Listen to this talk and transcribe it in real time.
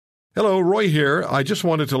Hello, Roy here. I just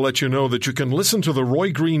wanted to let you know that you can listen to The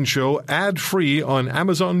Roy Green Show ad-free on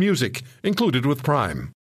Amazon Music, included with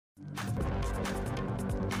Prime.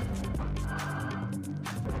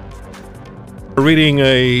 Reading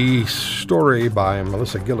a story by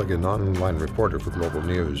Melissa Gilligan, online reporter for Global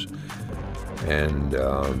News. And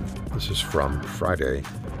this is from Friday.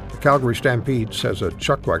 The Calgary Stampede says a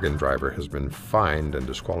chuck wagon driver has been fined and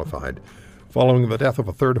disqualified following the death of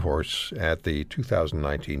a third horse at the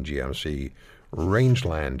 2019 GMC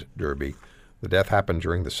Rangeland Derby. The death happened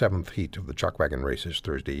during the seventh heat of the chuck wagon races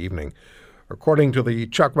Thursday evening. According to the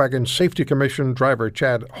Chuck Wagon Safety Commission, driver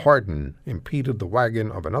Chad Harden impeded the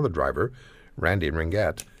wagon of another driver, Randy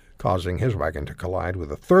Ringette, causing his wagon to collide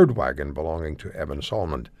with a third wagon belonging to Evan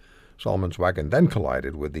Solmond. Solmond's wagon then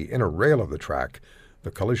collided with the inner rail of the track.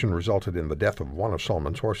 The collision resulted in the death of one of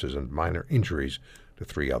Solmond's horses and minor injuries to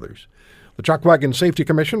three others. The Chuck Wagon Safety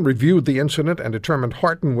Commission reviewed the incident and determined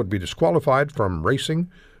Harton would be disqualified from racing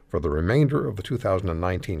for the remainder of the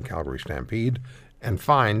 2019 Calgary Stampede and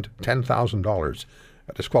fined $10,000.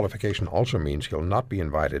 A disqualification also means he'll not be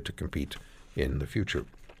invited to compete in the future.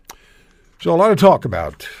 So a lot of talk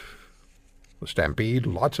about the Stampede,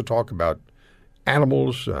 lots of talk about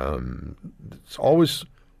animals. It's always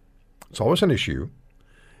an issue.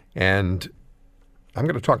 And I'm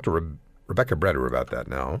going to talk to Rebecca Breder about that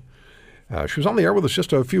now. She was on the air with us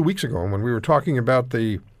just a few weeks ago when we were talking about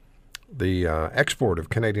the export of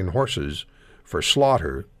Canadian horses for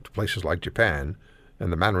slaughter to places like Japan and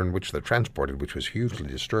the manner in which they're transported, which was hugely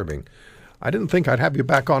disturbing. I didn't think I'd have you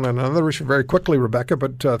back on another issue very quickly, Rebecca,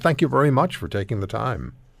 but thank you very much for taking the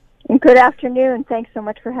time. Good afternoon. Thanks so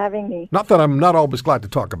much for having me. Not that I'm not always glad to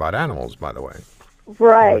talk about animals, by the way.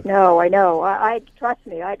 Right. No, I know. I trust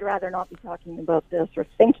me, I'd rather not be talking about this or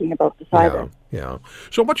thinking about this either. Yeah.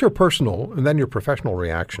 So what's your personal and then your professional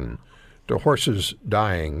reaction to horses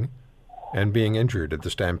dying and being injured at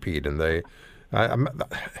the Stampede? And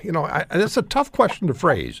it's a tough question to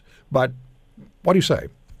phrase, but what do you say?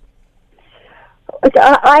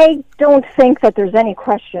 I don't think that there's any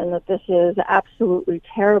question that this is absolutely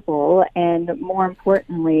terrible and, more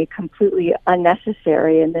importantly, completely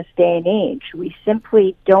unnecessary in this day and age. We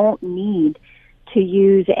simply don't need to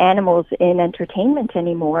use animals in entertainment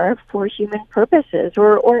anymore for human purposes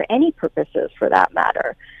or any purposes for that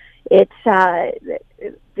matter. It's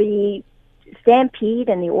the Stampede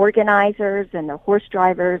and the organizers and the horse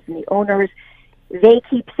drivers and the owners, they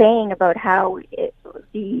keep saying about how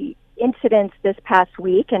the incidents this past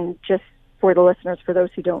week, and just for the listeners, for those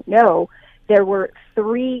who don't know, there were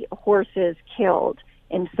 3 horses killed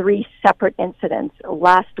in 3 separate incidents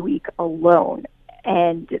last week alone,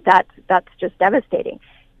 and that's just devastating.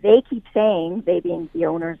 They keep saying, they being the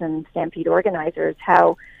owners and Stampede organizers,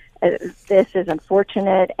 how this is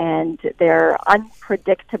unfortunate and they're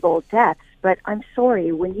unpredictable deaths, but I'm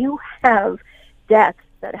sorry, when you have deaths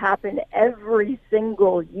that happen every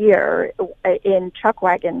single year in chuck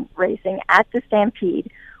wagon racing at the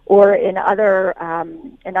Stampede or in other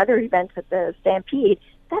events at the Stampede,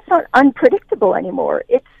 that's not unpredictable anymore.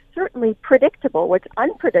 It's certainly predictable. What's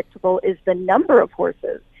unpredictable is the number of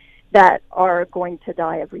horses that are going to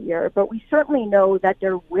die every year, but we certainly know that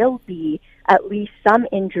there will be at least some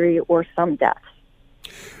injury or some deaths.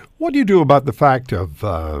 What do you do about the fact of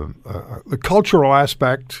the cultural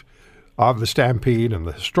aspect of the Stampede and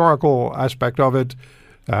the historical aspect of it?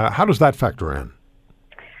 How does that factor in?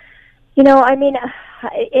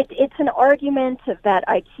 It's an argument that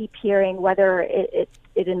I keep hearing, whether it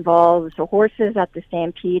involves horses at the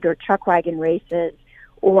Stampede or chuck wagon races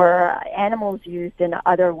or animals used in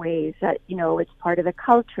other ways, that, it's part of the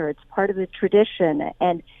culture, it's part of the tradition.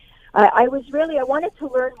 And I wanted to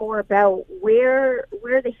learn more about where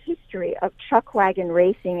the history of chuck wagon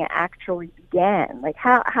racing actually began. Like,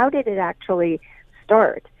 how did it actually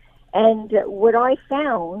start? And what I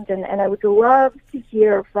found, and I would love to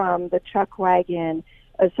hear from the Chuck Wagon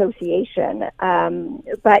Association,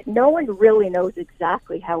 but no one really knows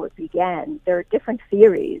exactly how it began. There are different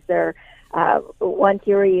theories. One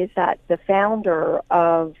theory is that the founder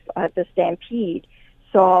of the Stampede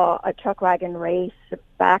saw a chuck wagon race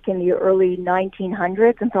back in the early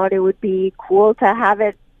 1900s and thought it would be cool to have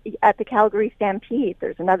it at the Calgary Stampede.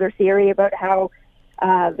 There's another theory about how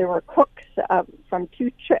there were cooks from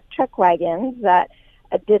 2 chuck wagons that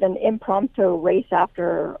did an impromptu race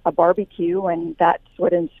after a barbecue, and that's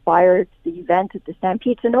what inspired the event at the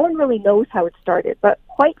Stampede. So no one really knows how it started. But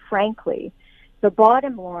quite frankly, the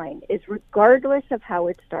bottom line is, regardless of how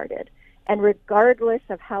it started, and regardless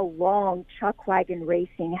of how long chuck wagon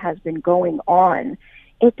racing has been going on,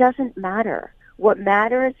 it doesn't matter. What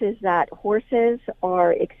matters is that horses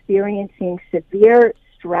are experiencing severe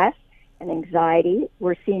stress and anxiety.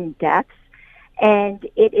 We're seeing deaths. And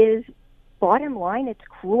it is, bottom line, it's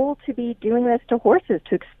cruel to be doing this to horses,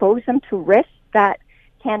 to expose them to risks that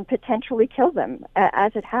can potentially kill them,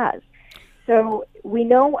 as it has. So we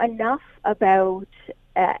know enough about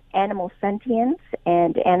animal sentience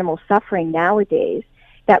and animal suffering nowadays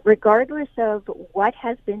that regardless of what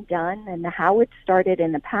has been done and how it started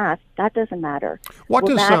in the past, that doesn't matter. What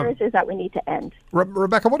matters is that we need to end.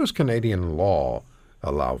 Rebecca, what does Canadian law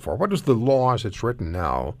allow for? What is the law as it's written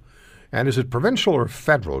now? And is it provincial or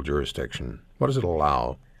federal jurisdiction? What does it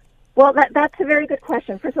allow? Well, that's a very good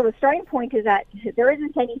question. First of all, the starting point is that there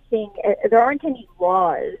aren't any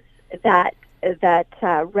laws that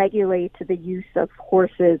regulate the use of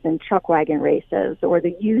horses in chuck wagon races or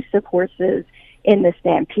the use of horses in the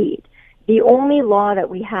stampede. The only law that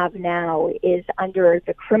we have now is under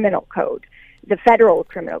the criminal code, the federal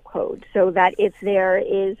criminal code, so that if there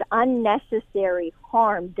is unnecessary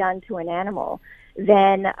harm done to an animal,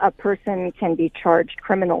 then a person can be charged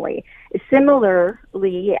criminally.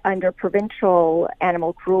 Similarly, under provincial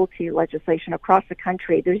animal cruelty legislation across the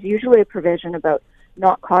country, there's usually a provision about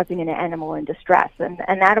not causing an animal in distress, and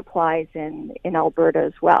that applies in Alberta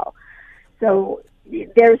as well. So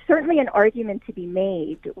there's certainly an argument to be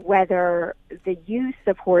made whether the use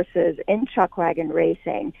of horses in chuck wagon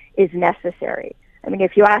racing is necessary. I mean,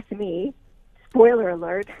 if you ask me, spoiler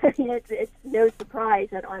alert, it's no surprise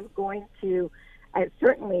that I'm going to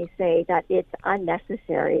certainly say that it's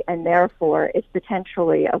unnecessary, and therefore it's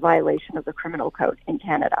potentially a violation of the criminal code in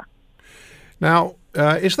Canada. Now,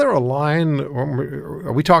 is there a line,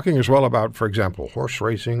 are we talking as well about, for example, horse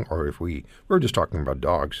racing, or if we were just talking about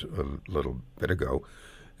dogs a little bit ago,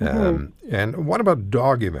 and what about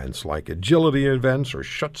dog events like agility events or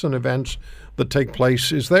Schutzhund events that take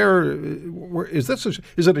place? Is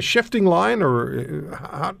it a shifting line, or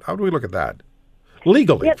how do we look at that?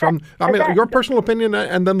 Legally, your personal opinion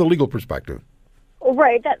and then the legal perspective.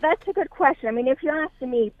 Right, that's a good question. I mean, if you ask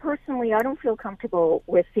me personally, I don't feel comfortable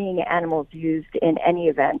with seeing animals used in any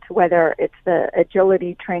event, whether it's the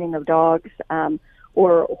agility training of dogs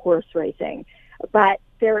or horse racing. But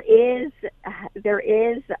there is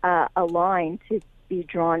a line to be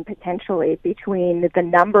drawn potentially between the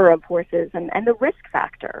number of horses and the risk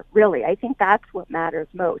factor. Really, I think that's what matters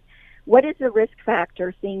most. What is the risk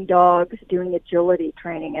factor seeing dogs doing agility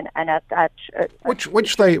training and at that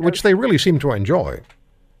which they really seem to enjoy?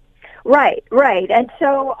 Right. And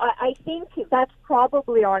so I think that's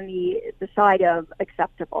probably on the side of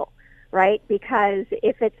acceptable, right? Because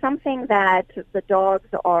if it's something that the dogs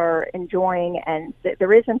are enjoying and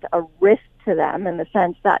there isn't a risk to them in the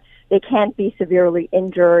sense that they can't be severely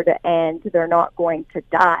injured and they're not going to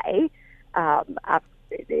die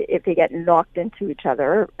if they get knocked into each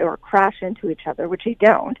other or crash into each other, which they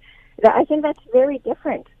don't, I think that's very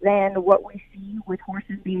different than what we see with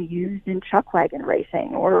horses being used in chuck wagon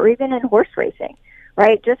racing or even in horse racing,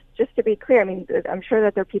 right? Just to be clear, I mean, I'm sure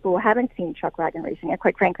that there are people who haven't seen chuck wagon racing, and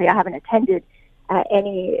quite frankly, I haven't attended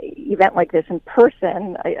any event like this in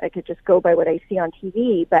person. I could just go by what I see on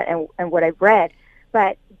TV and what I've read.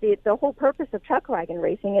 But the whole purpose of chuck wagon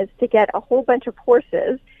racing is to get a whole bunch of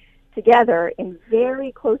horses together in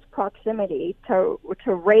very close proximity to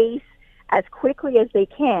race as quickly as they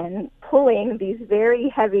can, pulling these very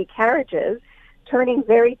heavy carriages, turning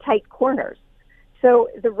very tight corners. So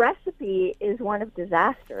the recipe is one of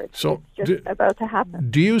disaster. It's just about to happen.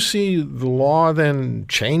 Do you see the law then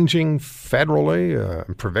changing federally,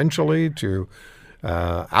 provincially to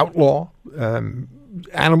outlaw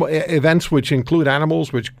animal events which include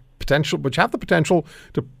animals which have the potential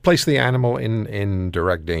to place the animal in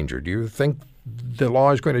direct danger? Do you think the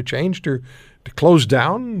law is going to change to close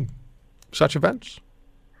down such events?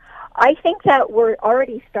 I think that we're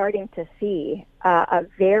already starting to see a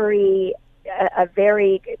very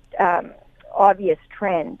obvious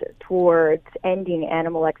trend towards ending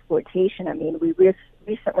animal exploitation. I mean, we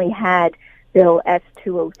recently had Bill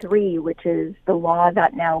S-203, which is the law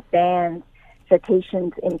that now bans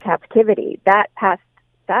cetaceans in captivity. That passed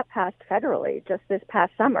federally just this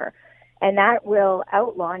past summer, and that will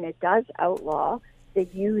outlaw, and it does outlaw, the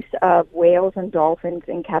use of whales and dolphins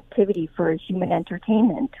in captivity for human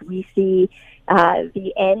entertainment. We see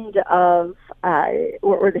the end of,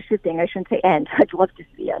 or the shifting, I shouldn't say end, I'd love to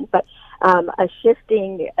see the end, but a shift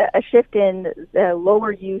in the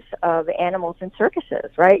lower use of animals in circuses,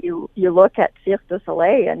 right? You look at Cirque du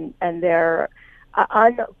Soleil and they're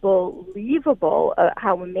unbelievable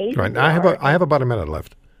how amazing right. they are. I have about a minute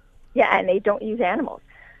left. Yeah, and they don't use animals.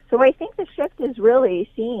 So I think the shift is really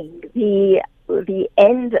seeing the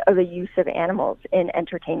end of the use of animals in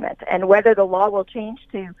entertainment, and whether the law will change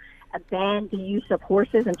to ban the use of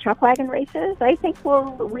horses in chuck wagon races, I think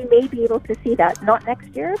we may be able to see that, not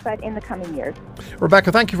next year, but in the coming years.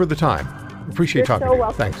 Rebecca, thank you for the time. Appreciate talking to you.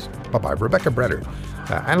 Welcome. Thanks. Bye-bye. Rebecca Breder,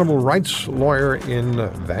 animal rights lawyer in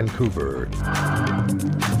Vancouver.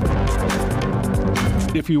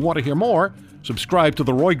 If you want to hear more, subscribe to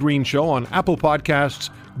The Roy Green Show on Apple Podcasts,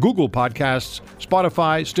 Google Podcasts,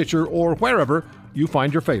 Spotify, Stitcher, or wherever you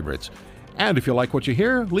find your favorites. And if you like what you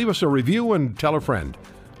hear, leave us a review and tell a friend.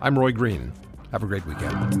 I'm Roy Green. Have a great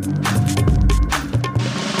weekend.